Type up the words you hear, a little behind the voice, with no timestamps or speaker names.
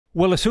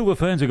Well, the Silver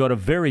Ferns have got a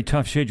very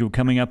tough schedule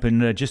coming up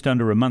in just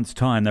under a month's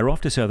time. They're off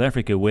to South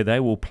Africa where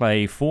they will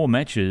play 4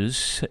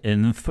 matches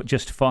in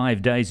just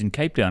 5 days in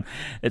Cape Town.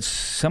 It's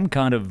some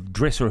kind of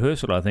dress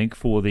rehearsal, I think,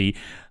 for the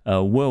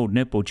World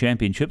Netball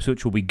Championships,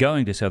 which will be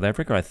going to South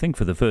Africa, I think,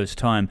 for the first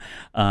time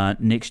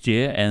next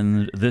year.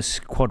 And this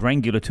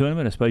quadrangular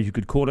tournament, I suppose you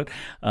could call it,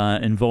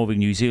 involving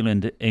New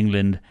Zealand,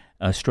 England,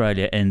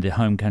 Australia and the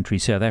home country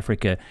South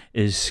Africa,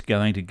 is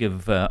going to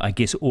give, I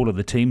guess, all of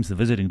the teams, the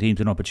visiting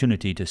teams, an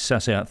opportunity to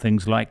suss out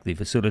things like the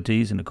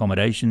facilities and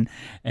accommodation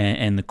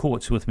and the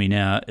courts. With me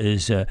now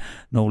is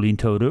Noeline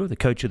Taurua, the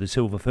coach of the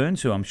Silver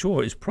Ferns, who I'm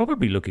sure is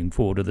probably looking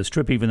forward to this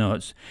trip, even though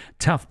it's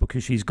tough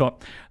because she's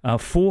got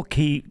 4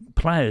 key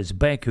players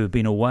back who have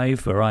been away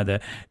for either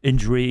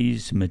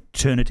injuries,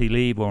 maternity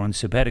leave or on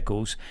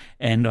sabbaticals,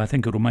 and I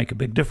think it'll make a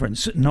big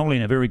difference.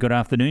 Noeline, a very good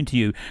afternoon to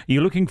you. Are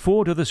you looking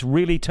forward to this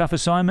really tough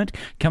assignment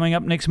coming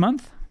up next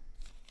month?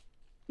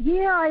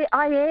 Yeah,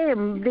 I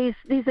am. There's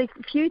a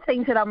few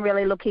things that I'm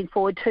really looking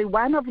forward to.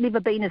 One, I've never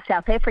been to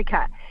South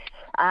Africa.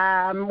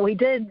 We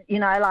did,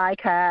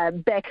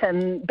 back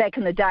in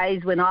the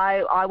days when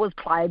I was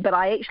playing, but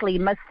I actually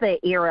missed that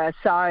era.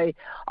 So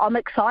I'm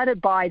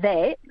excited by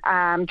that,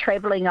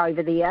 travelling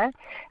over there.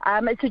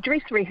 It's a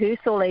dress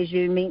rehearsal, as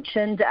you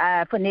mentioned,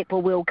 for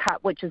Netball World Cup,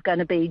 which is going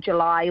to be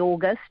July,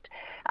 August.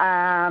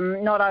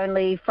 Not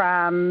only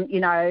from,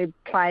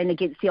 playing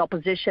against the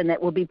opposition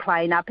that will be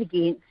playing up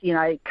against,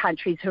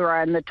 countries who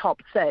are in the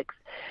top 6,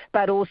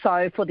 but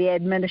also for the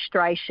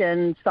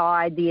administration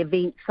side, the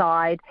event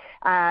side,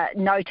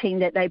 noting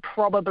that they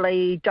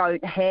probably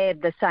don't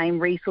have the same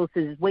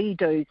resources we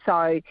do.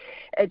 So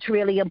it's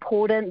really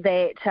important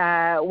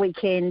that we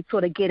can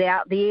sort of get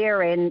out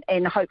there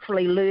and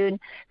hopefully learn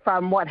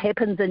from what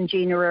happens in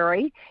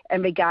January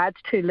in regards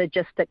to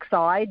logistics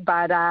side,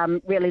 but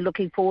really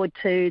looking forward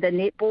to the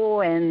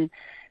netball and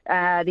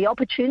the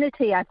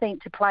opportunity, I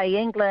think, to play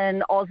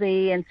England,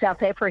 Aussie and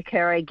South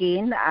Africa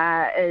again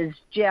is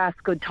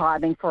just good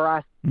timing for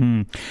us.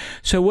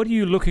 So what are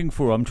you looking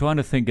for? I'm trying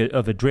to think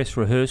of a dress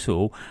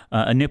rehearsal.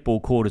 A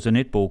netball court is a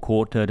netball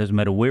court. Doesn't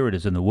matter where it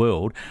is in the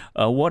world.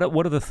 What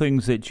are the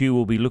things that you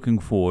will be looking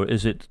for?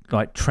 Is it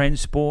like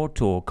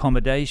transport or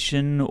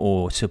accommodation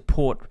or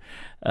support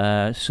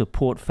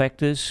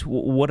factors?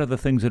 What are the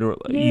things that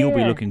you'll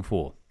be looking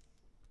for?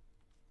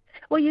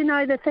 Well,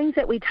 the things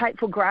that we take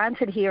for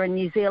granted here in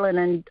New Zealand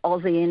and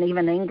Aussie and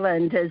even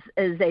England is,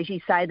 as you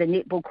say, the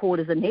netball court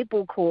is a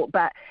netball court,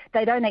 but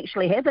they don't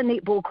actually have a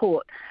netball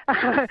court.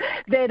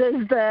 that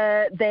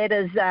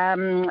is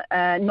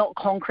not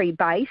concrete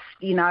based.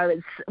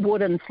 It's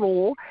wooden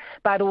floor,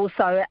 but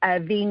also a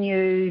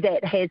venue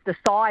that has the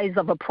size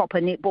of a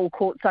proper netball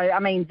court. So,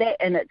 that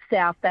in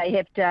itself, they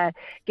have to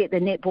get the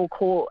netball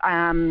court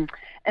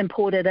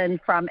imported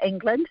in from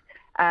England.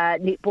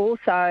 Netball,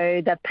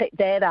 so they pick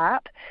that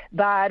up,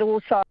 but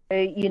also,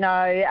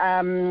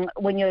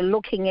 when you're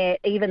looking at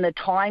even the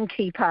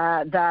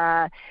timekeeper,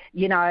 the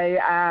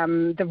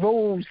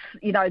rules,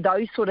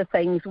 those sort of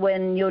things,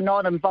 when you're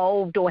not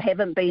involved or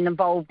haven't been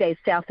involved as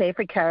South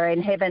Africa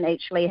and haven't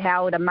actually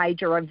held a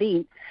major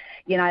event,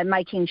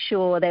 making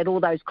sure that all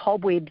those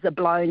cobwebs are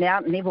blown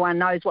out and everyone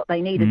knows what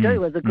they need to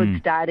do is a good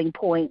starting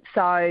point.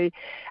 So,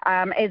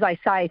 as I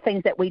say,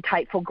 things that we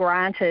take for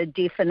granted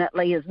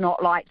definitely is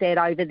not like that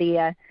over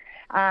there.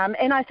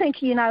 And I think,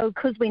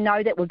 because we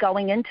know that we're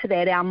going into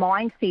that, our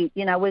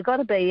mindset, we've got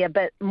to be a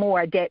bit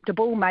more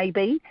adaptable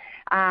maybe,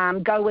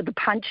 go with the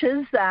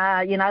punches,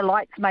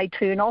 lights may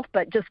turn off,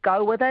 but just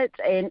go with it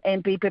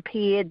and be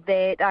prepared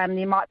that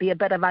there might be a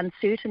bit of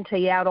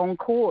uncertainty out on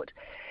court.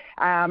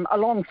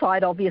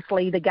 Alongside,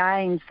 obviously, the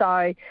game.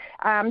 So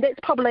that's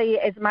probably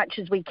as much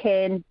as we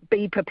can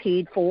be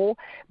prepared for.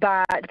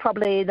 But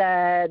probably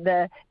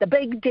the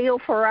big deal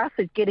for us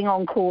is getting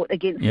on court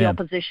against the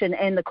opposition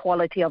and the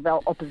quality of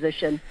our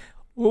opposition.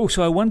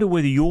 Also, I wonder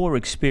whether your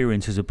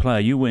experience as a player,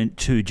 you went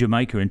to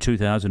Jamaica in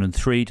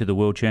 2003 to the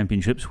World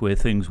Championships where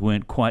things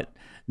weren't quite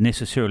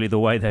necessarily the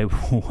way they've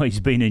always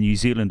been in New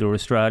Zealand or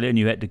Australia, and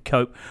you had to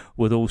cope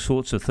with all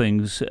sorts of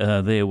things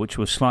there which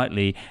were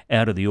slightly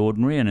out of the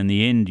ordinary, and in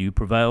the end you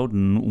prevailed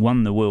and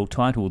won the world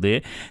title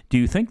there. Do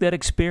you think that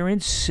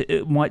experience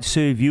might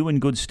serve you in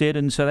good stead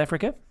in South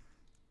Africa?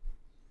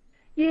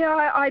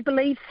 Yeah, I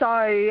believe so.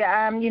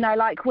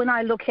 Like when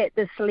I look at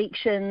the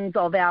selections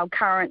of our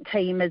current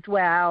team as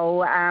well,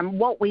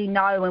 what we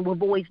know and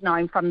we've always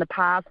known from the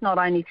past, not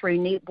only through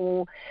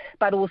netball,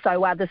 but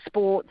also other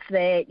sports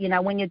that,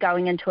 when you're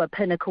going into a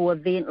pinnacle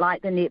event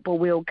like the Netball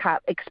World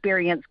Cup,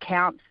 experience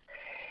counts.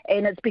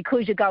 And it's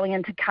because you're going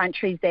into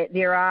countries that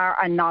there are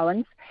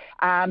unknowns,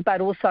 but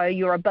also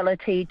your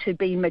ability to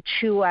be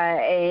mature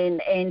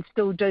and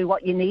still do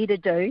what you need to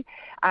do,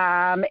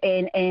 and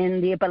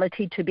the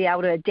ability to be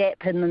able to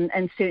adapt in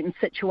certain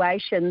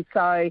situations.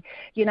 So,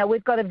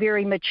 we've got a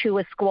very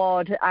mature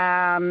squad,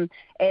 and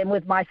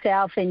with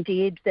myself and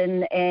Debs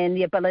and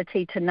the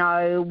ability to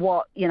know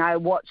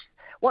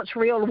what's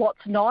real,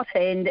 what's not,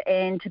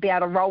 and to be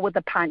able to roll with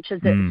the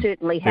punches, it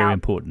certainly helps. Very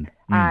important.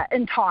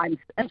 in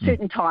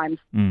certain times.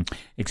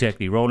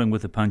 Exactly, rolling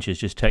with the punches,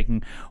 just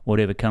taking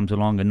whatever comes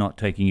along and not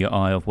taking your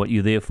eye off what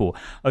you're there for.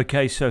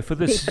 Okay, so for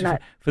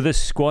this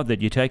squad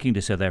that you're taking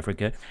to South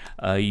Africa,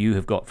 you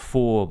have got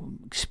 4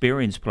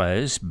 experienced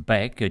players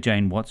back: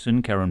 Jane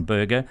Watson, Karin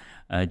Burger,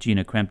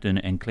 Gina, Crampton,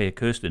 and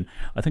Kersten.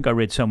 I think I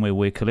read somewhere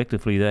where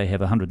collectively they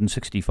have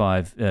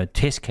 165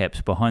 test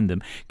caps behind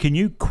them. Can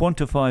you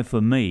quantify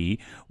for me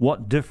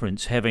what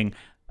difference having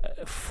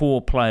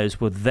 4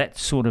 players with that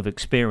sort of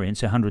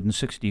experience,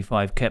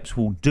 165 caps,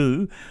 will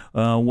do?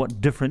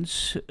 What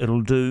difference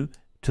it'll do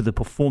to the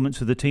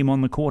performance of the team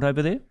on the court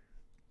over there?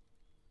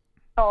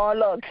 Oh,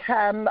 look,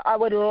 I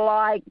would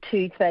like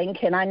to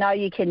think, and I know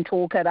you can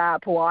talk it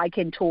up or I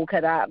can talk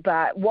it up,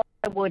 but what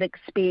I would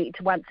expect,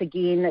 once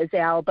again, is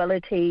our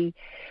ability.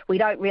 We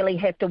don't really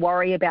have to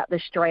worry about the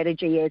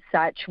strategy as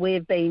such.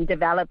 We've been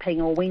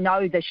developing, or we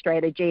know the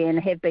strategy and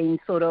have been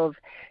sort of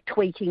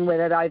tweaking with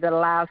it over the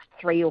last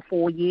 3 or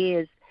 4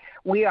 years.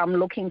 Where I'm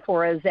looking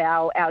for is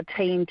our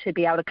team to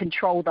be able to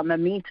control the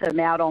momentum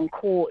out on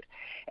court.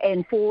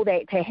 And for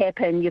that to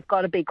happen, you've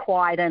got to be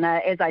quiet in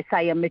as I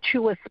say, a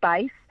mature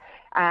space.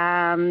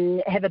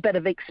 Have a bit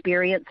of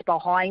experience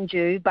behind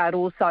you, but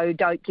also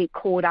don't get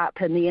caught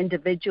up in the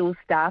individual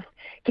stuff,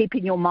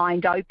 keeping your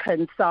mind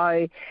open.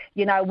 So,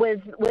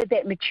 with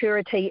that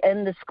maturity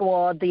in the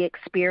squad, the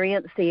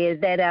experience there,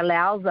 that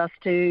allows us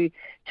to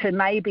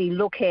maybe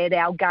look at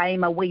our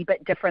game a wee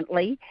bit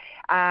differently,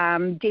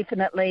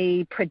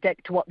 definitely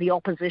predict what the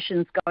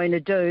opposition's going to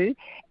do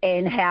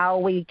and how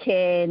we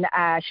can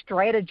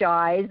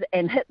strategize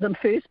and hit them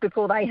first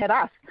before they hit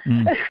us.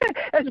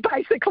 That's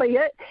basically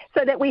it,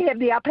 so that we have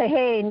the upper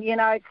hand,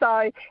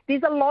 So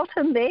there's a lot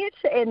in that,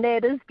 and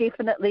that is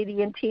definitely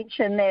the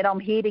intention that I'm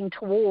heading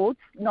towards,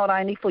 not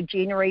only for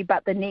January,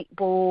 but the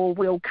Netball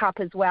World Cup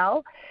as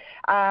well.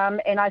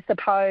 And I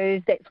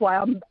suppose that's why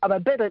I'm a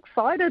bit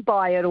excited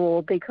by it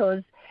all,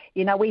 because,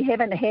 we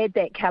haven't had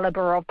that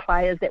calibre of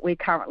players that we've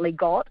currently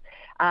got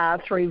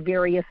through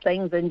various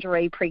things,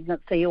 injury,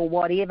 pregnancy or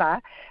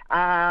whatever.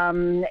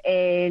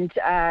 And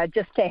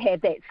just to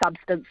have that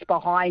substance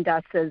behind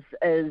us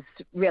is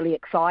really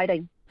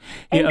exciting.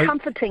 And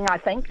comforting, I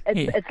think.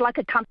 It's like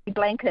a comfy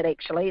blanket,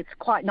 actually. It's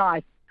quite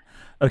nice.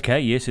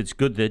 Okay, yes, it's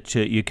good that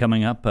you're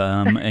coming up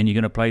and you're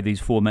going to play these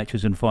 4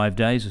 matches in 5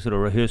 days, a sort of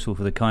rehearsal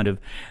for the kind of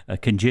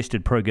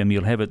congested program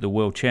you'll have at the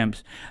World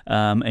Champs.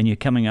 And you're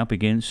coming up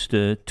against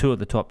 2 of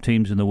the top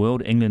teams in the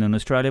world, England and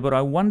Australia. But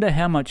I wonder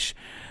how much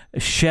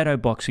shadow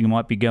boxing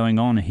might be going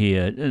on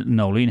here,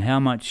 Noeline. How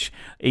much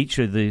each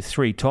of the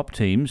 3 top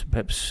teams,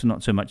 perhaps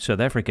not so much South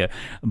Africa,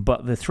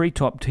 but the 3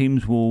 top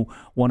teams will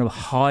want to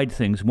hide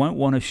things, won't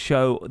want to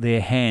show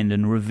their hand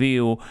and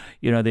reveal,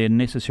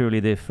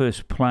 their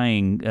first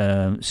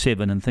playing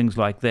 7 and things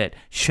like that.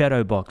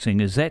 Shadow boxing,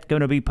 is that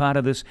going to be part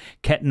of this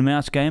cat and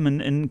mouse game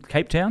in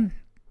Cape Town?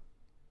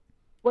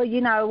 Well,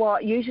 you know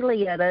what?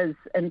 Usually it is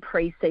in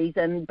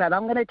pre-season, but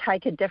I'm going to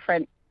take a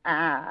different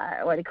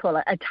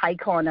a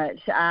take on it.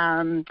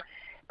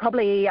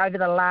 Probably over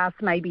the last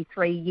maybe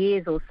 3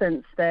 years, or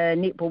since the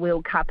Netball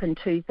World Cup in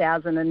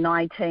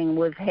 2019,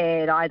 we've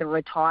had either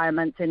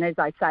retirements and, as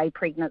I say,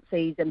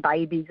 pregnancies and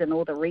babies and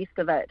all the rest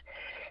of it.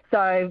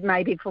 So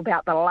maybe for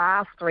about the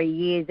last 3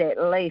 years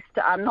at least,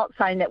 I'm not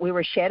saying that we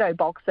were shadow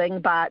boxing,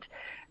 but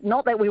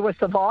not that we were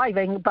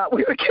surviving, but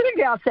we were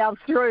getting ourselves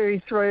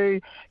through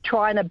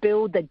trying to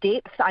build the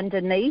depth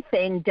underneath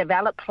and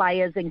develop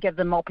players and give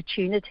them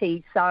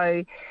opportunities.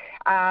 So,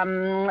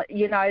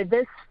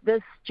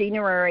 this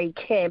January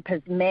camp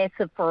is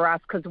massive for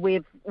us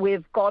because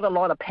we've got a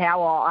lot of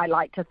power, I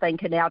like to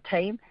think, in our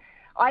team.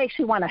 I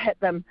actually want to hit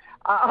them.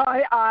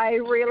 I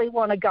really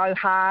want to go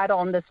hard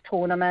on this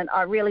tournament.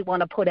 I really want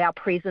to put our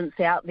presence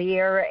out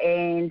there,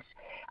 and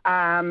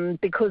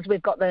because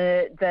we've got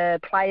the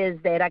players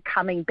that are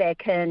coming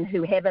back in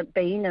who haven't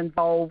been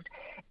involved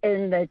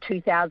in the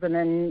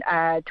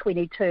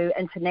 2022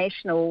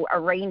 international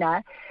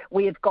arena,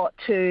 we've got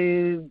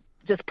to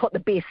just put the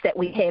best that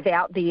we have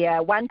out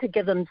there. One, to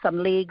give them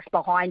some legs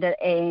behind it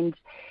and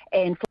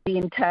for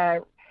them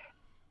to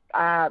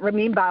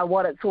remember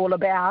what it's all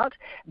about.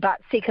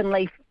 But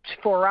secondly,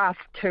 for us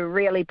to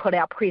really put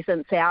our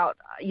presence out,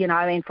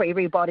 and for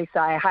everybody to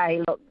say,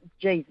 hey, look,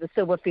 geez, the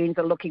Silver Ferns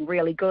are looking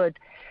really good.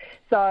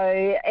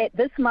 So at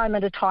this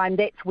moment of time,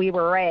 that's where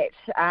we're at.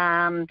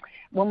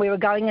 When we were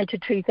going into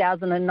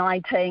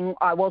 2019,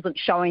 I wasn't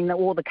showing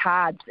all the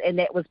cards, and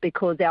that was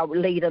because our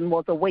lead-in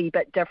was a wee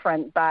bit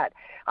different. But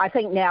I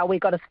think now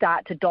we've got to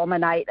start to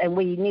dominate, and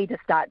we need to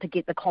start to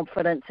get the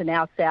confidence in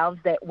ourselves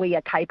that we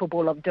are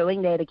capable of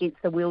doing that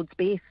against the world's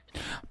best.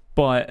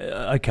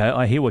 Okay,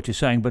 I hear what you're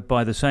saying, but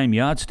by the same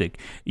yardstick,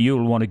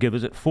 you'll want to give,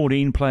 is it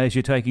 14 players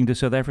you're taking to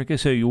South Africa?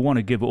 So you'll want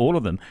to give all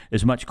of them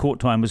as much court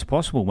time as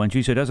possible, won't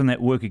you? So doesn't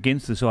that work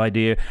against this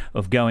idea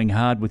of going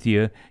hard with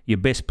your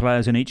best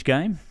players in each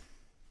game?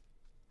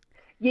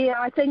 Yeah,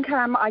 I think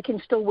I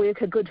can still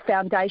work a good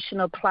foundation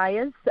of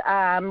players.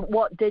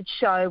 What did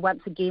show,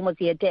 once again, was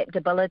the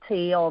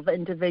adaptability of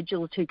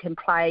individuals who can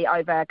play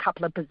over a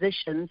couple of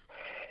positions.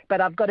 but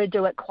I've got to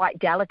do it quite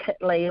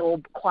delicately or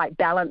quite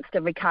balanced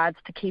in regards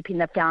to keeping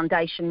the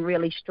foundation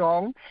really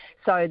strong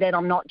so that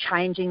I'm not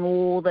changing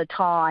all the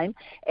time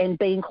and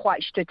being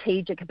quite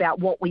strategic about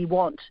what we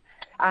want.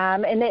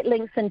 And that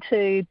links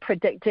into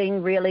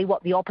predicting really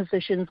what the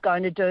opposition's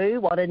going to do,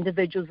 what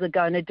individuals are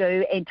going to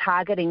do, and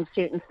targeting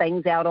certain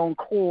things out on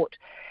court.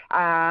 So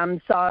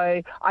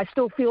I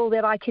still feel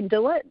that I can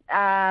do it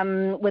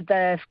with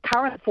the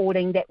current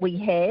forwarding that we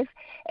have.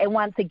 And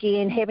once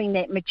again, having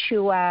that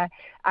mature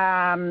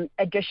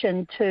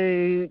addition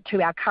to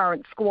our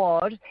current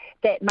squad,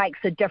 that makes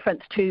a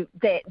difference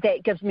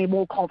that gives me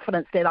more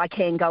confidence that I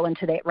can go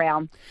into that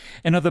round.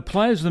 And are the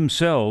players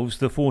themselves,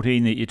 the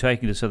 14 that you're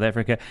taking to South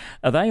Africa,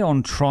 are they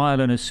on trial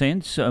in a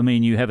sense? I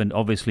mean, you haven't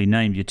obviously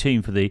named your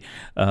team for the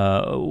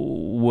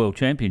World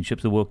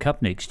Championships, the World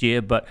Cup next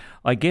year, but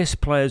I guess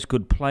players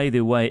could play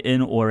their way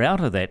in or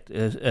out of that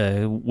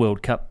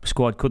World Cup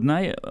squad, couldn't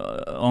they,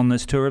 on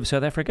this tour of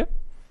South Africa?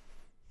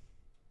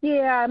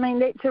 Yeah, I mean,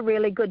 that's a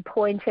really good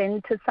point,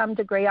 and to some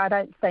degree I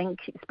don't think,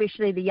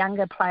 especially the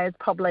younger players,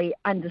 probably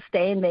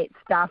understand that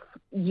stuff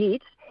yet.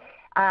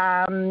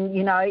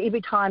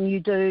 Every time you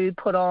do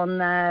put on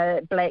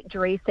the black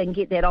dress and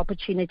get that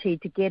opportunity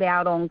to get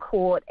out on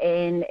court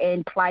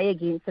and play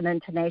against an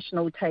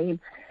international team,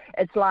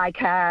 it's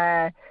like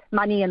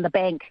money in the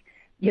bank.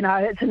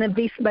 It's an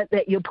investment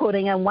that you're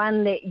putting in,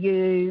 one that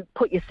you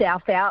put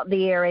yourself out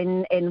there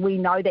and we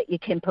know that you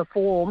can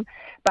perform,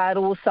 but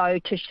also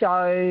to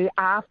show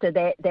after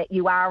that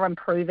you are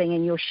improving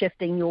and you're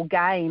shifting your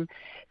game.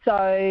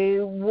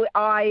 So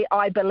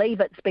I believe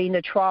it's been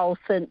a trial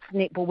since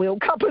Netball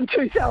World Cup in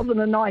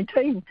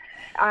 2019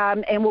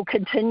 and will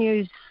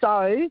continue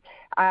so.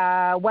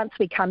 Once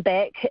we come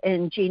back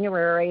in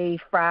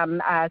January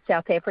from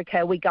South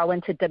Africa, we go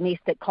into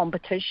domestic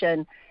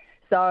competition.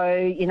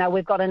 So,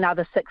 we've got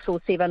another 6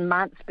 or 7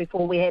 months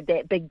before we have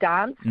that big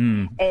dance.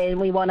 And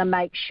we want to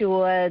make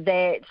sure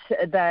that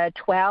the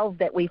 12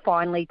 that we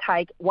finally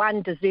take,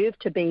 one, deserve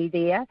to be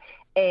there,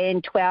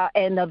 and 12,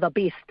 and they're the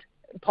best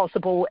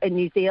possible in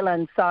New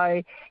Zealand.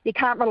 So you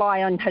can't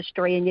rely on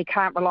history and you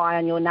can't rely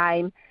on your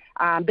name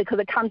because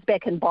it comes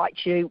back and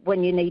bites you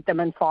when you need them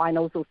in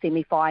finals or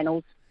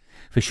semi-finals.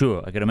 For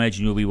sure. I can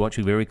imagine you'll be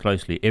watching very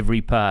closely every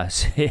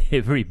pass,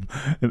 every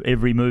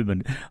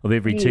movement of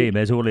every team,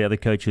 as all the other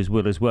coaches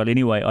will as well.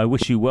 Anyway, I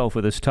wish you well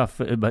for this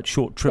tough but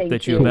short trip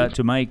that you're about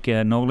to make,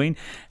 Noeline,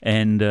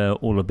 and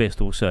all the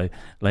best also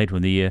later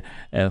in the year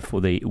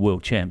for the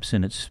World Champs.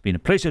 And it's been a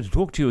pleasure to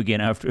talk to you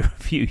again after a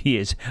few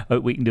years.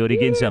 Hope we can do it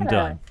again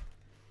sometime.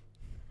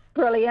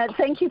 Brilliant.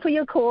 Thank you for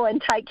your call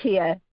and take care.